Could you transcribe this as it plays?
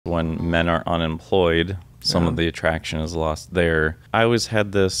when men are unemployed, some of the attraction is lost there. I always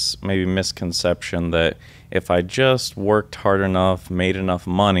had this maybe misconception that if I just worked hard enough, made enough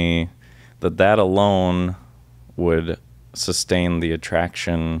money, that alone would sustain the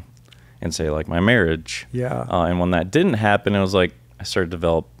attraction in, say, like my marriage. Yeah. And when that didn't happen, it was like I started to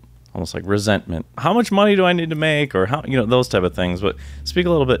develop almost like resentment. How much money do I need to make, or how, those type of things. But speak a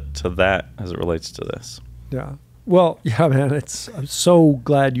little bit to that as it relates to this. Yeah. Well, yeah, man, I'm so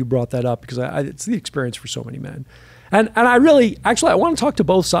glad you brought that up because it's the experience for so many men. And I really, actually, I want to talk to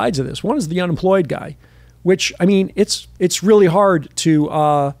both sides of this. One is the unemployed guy, which, I mean, it's really hard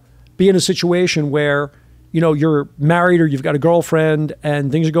to be in a situation where, you're married or you've got a girlfriend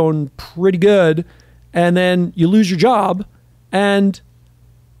and things are going pretty good, and then you lose your job and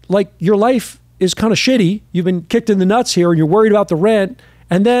like your life is kind of shitty. You've been kicked in the nuts here and you're worried about the rent.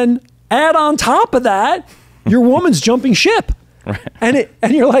 And then add on top of that, your woman's jumping ship. Right.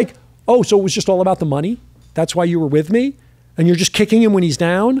 And you're like, oh, so it was just all about the money? That's why you were with me? And you're just kicking him when he's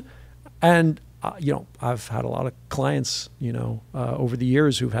down? And, I've had a lot of clients, over the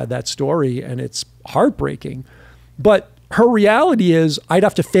years who've had that story, and it's heartbreaking. But her reality is, I'd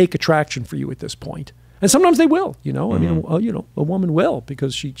have to fake attraction for you at this point. And sometimes they will, I mean, a woman will,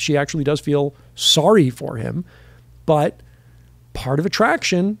 because she actually does feel sorry for him. But part of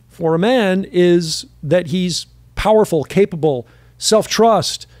attraction for a man is that he's powerful, capable,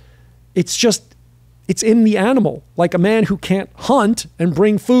 self-trust. It's in the animal. Like a man who can't hunt and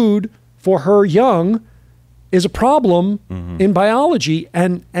bring food for her young is a problem in biology.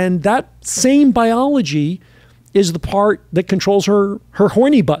 And that same biology is the part that controls her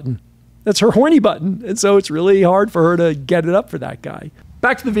horny button. That's her horny button. And so it's really hard for her to get it up for that guy.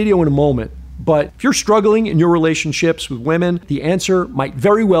 Back to the video in a moment. But if you're struggling in your relationships with women, the answer might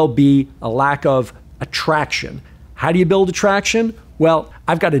very well be a lack of attraction. How do you build attraction? Well,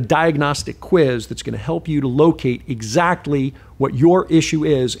 I've got a diagnostic quiz that's going to help you to locate exactly what your issue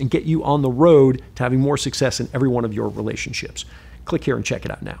is and get you on the road to having more success in every one of your relationships. Click here and check it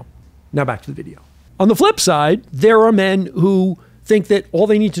out now. Now back to the video. On the flip side, there are men who think that all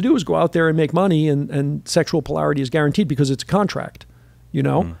they need to do is go out there and make money and sexual polarity is guaranteed because it's a contract. I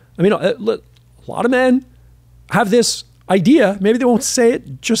mean, a lot of men have this idea, maybe they won't say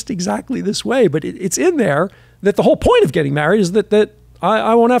it just exactly this way, but it's in there that the whole point of getting married is that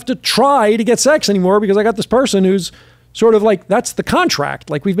I won't have to try to get sex anymore because I got this person who's sort of like, that's the contract.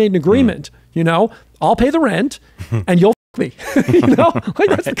 Like we've made an agreement, I'll pay the rent and you'll f me, like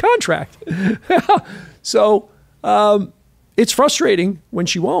that's the contract. So, it's frustrating when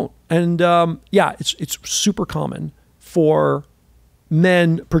she won't. And yeah, it's super common for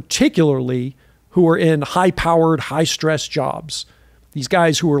men, particularly who are in high-powered, high-stress jobs. These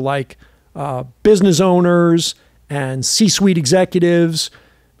guys who are like business owners and C-suite executives.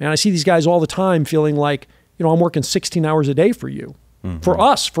 Man, I see these guys all the time feeling like, I'm working 16 hours a day for you, for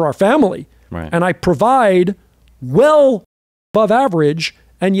us, for our family. Right. And I provide well above average,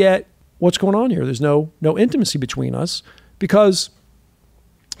 and yet what's going on here? There's no intimacy between us because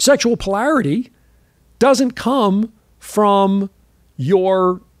sexual polarity doesn't come from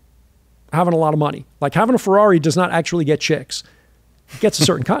your having a lot of money. Like having a Ferrari does not actually get chicks. It gets a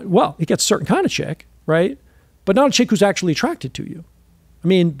certain kind, it gets a certain kind of chick, right? But not a chick who's actually attracted to you. I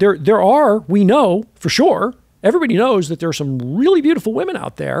mean, there are, we know for sure, everybody knows that there are some really beautiful women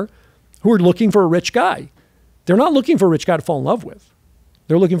out there who are looking for a rich guy. They're not looking for a rich guy to fall in love with.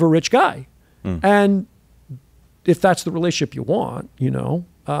 They're looking for a rich guy. And if that's the relationship you want,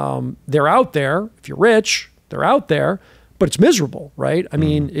 they're out there. If you're rich, they're out there, but it's miserable, right? I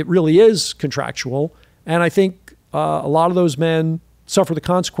mean, it really is contractual. And I think a lot of those men suffer the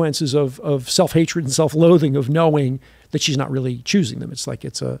consequences of self-hatred and self-loathing of knowing that she's not really choosing them. It's like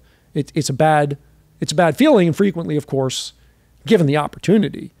it's a bad feeling. And frequently, of course, given the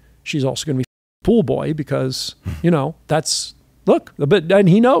opportunity, she's also going to be a pool boy because, and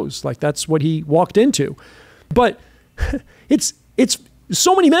he knows, like that's what he walked into. But it's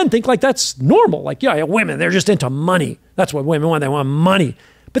so many men think like that's normal. Like, yeah, women, they're just into money. That's what women want. They want money.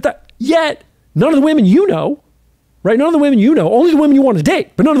 But yet none of the women right? None of the women only the women you want to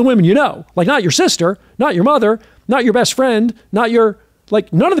date, but none of the women like not your sister, not your mother, not your best friend, not your,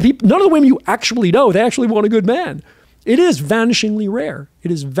 like none of the women you actually know, they actually want a good man. It is vanishingly rare.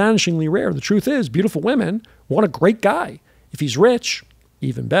 It is vanishingly rare. The truth is beautiful women want a great guy. If he's rich,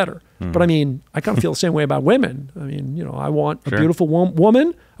 even better. But I mean, I kind of feel the same way about women. I mean, I want a beautiful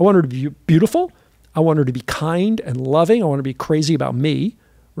woman. I want her to be beautiful. I want her to be kind and loving. I want her to be crazy about me,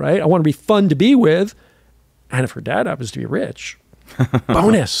 right? I want her to be fun to be with. And if her dad happens to be rich,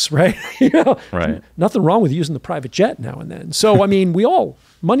 bonus, right? You know, Right. nothing wrong with using the private jet now and then. So, I mean,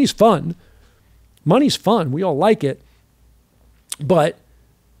 money's fun. Money's fun. We all like it. But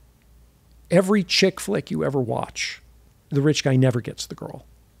every chick flick you ever watch, the rich guy never gets the girl.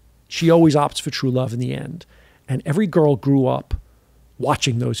 She always opts for true love in the end. And every girl grew up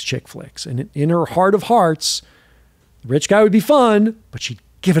watching those chick flicks. And in her heart of hearts, the rich guy would be fun, but she'd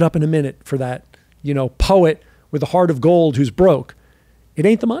give it up in a minute for that, you know, poet with a heart of gold who's broke. It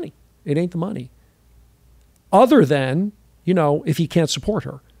ain't the money. It ain't the money. Other than, you know, if he can't support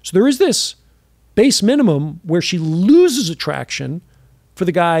her. So there is this base minimum where she loses attraction for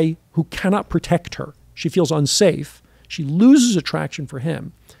the guy who cannot protect her. She feels unsafe. She loses attraction for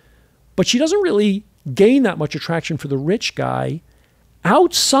him. But she doesn't really gain that much attraction for the rich guy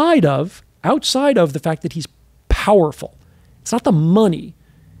outside of the fact that he's powerful. It's not the money.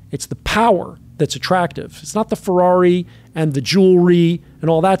 It's the power that's attractive. It's not the Ferrari and the jewelry and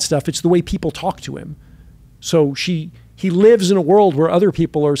all that stuff. It's the way people talk to him. So he lives in a world where other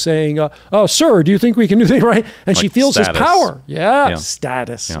people are saying, oh, sir, do you think we can do things right? And Like she feels status. his power. Yeah, Yeah.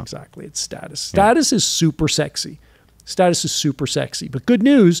 status. Yeah. Exactly. It's status. Status is super sexy. Status is super sexy. But good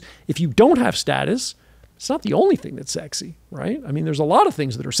news, if you don't have status, it's not the only thing that's sexy, right? I mean, there's a lot of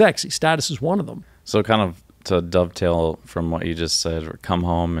things that are sexy. Status is one of them. So kind of to dovetail from what you just said, or come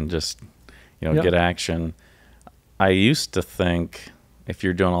home and just, you know, Yeah. get action. I used to think if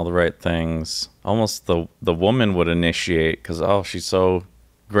you're doing all the right things, almost the woman would initiate because, oh, she's so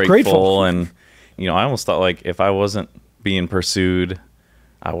grateful. And, you know, I almost thought like if I wasn't being pursued,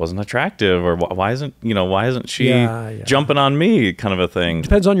 I wasn't attractive, or why isn't she Yeah. jumping on me, kind of a thing.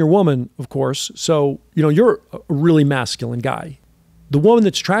 Depends on your woman, of course. So, you know, you're a really masculine guy. The woman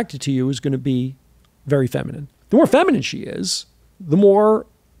that's attracted to you is going to be very feminine. The more feminine she is, the more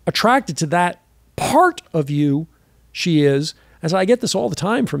attracted to that part of you she is. As I get this all the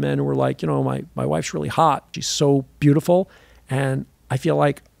time from men who are like, you know, my wife's really hot. She's so beautiful. And I feel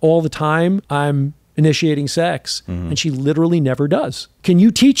like all the time I'm initiating sex, and she literally never does. Can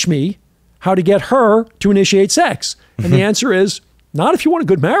you teach me how to get her to initiate sex? And the answer is, not if you want a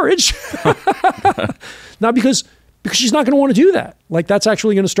good marriage. Not because she's not going to want to do that. Like, that's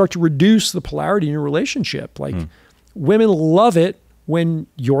actually going to start to reduce the polarity in your relationship. Like, women love it when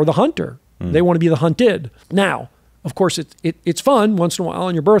you're the hunter. They want to be the hunted. Now, of course, it's fun once in a while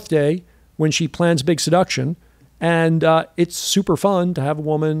on your birthday when she plans big seduction. And it's super fun to have a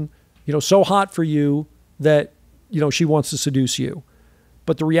woman, you know, so hot for you that, you know, she wants to seduce you.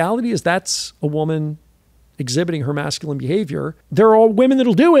 But the reality is that's a woman exhibiting her masculine behavior. There are women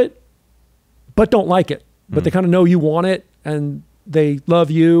that'll do it, but don't like it. But they kind of know you want it and they love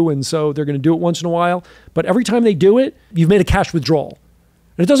you. And so they're going to do it once in a while. But every time they do it, you've made a cash withdrawal.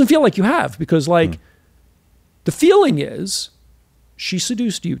 And it doesn't feel like you have, because like the feeling is she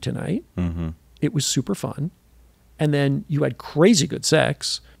seduced you tonight. It was super fun. And then you had crazy good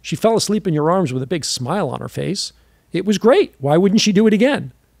sex. She fell asleep in your arms with a big smile on her face. It was great. Why wouldn't she do it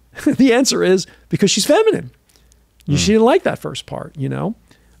again? The answer is because she's feminine. She didn't like that first part, you know?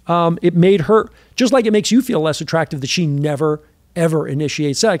 It made her, just like it makes you feel less attractive that she never, ever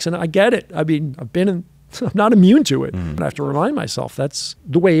initiates sex. And I get it. I mean, I'm not immune to it. But I have to remind myself that's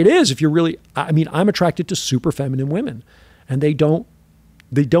the way it is. If you're really, I mean, I'm attracted to super feminine women, and they don't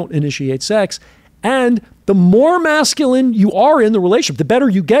initiate sex. And the more masculine you are in the relationship, the better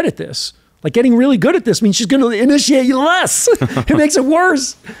you get at this. Like, getting really good at this means she's going to initiate you less. It makes it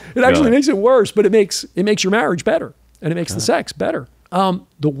worse. It actually makes it worse, but it makes your marriage better, and it makes the sex better. The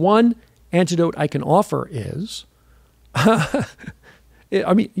one antidote I can offer is,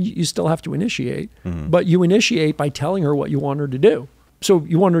 I mean, you still have to initiate, but you initiate by telling her what you want her to do. So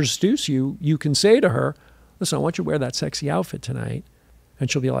you want her to seduce you, you can say to her, listen, I want you to wear that sexy outfit tonight.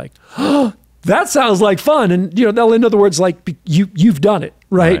 And she'll be like, oh, that sounds like fun. And, you know, they'll, in other words, like, you've done it,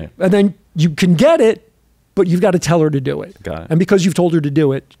 right? And then you can get it, but you've got to tell her to do it. Got it. And because you've told her to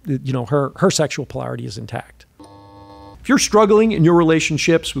do it, you know, her sexual polarity is intact. If you're struggling in your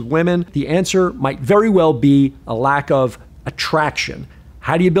relationships with women, the answer might very well be a lack of attraction.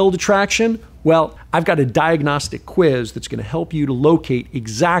 How do you build attraction? Well, I've got a diagnostic quiz that's going to help you to locate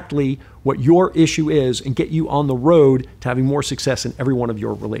exactly what your issue is and get you on the road to having more success in every one of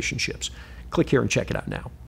your relationships. Click here and check it out now.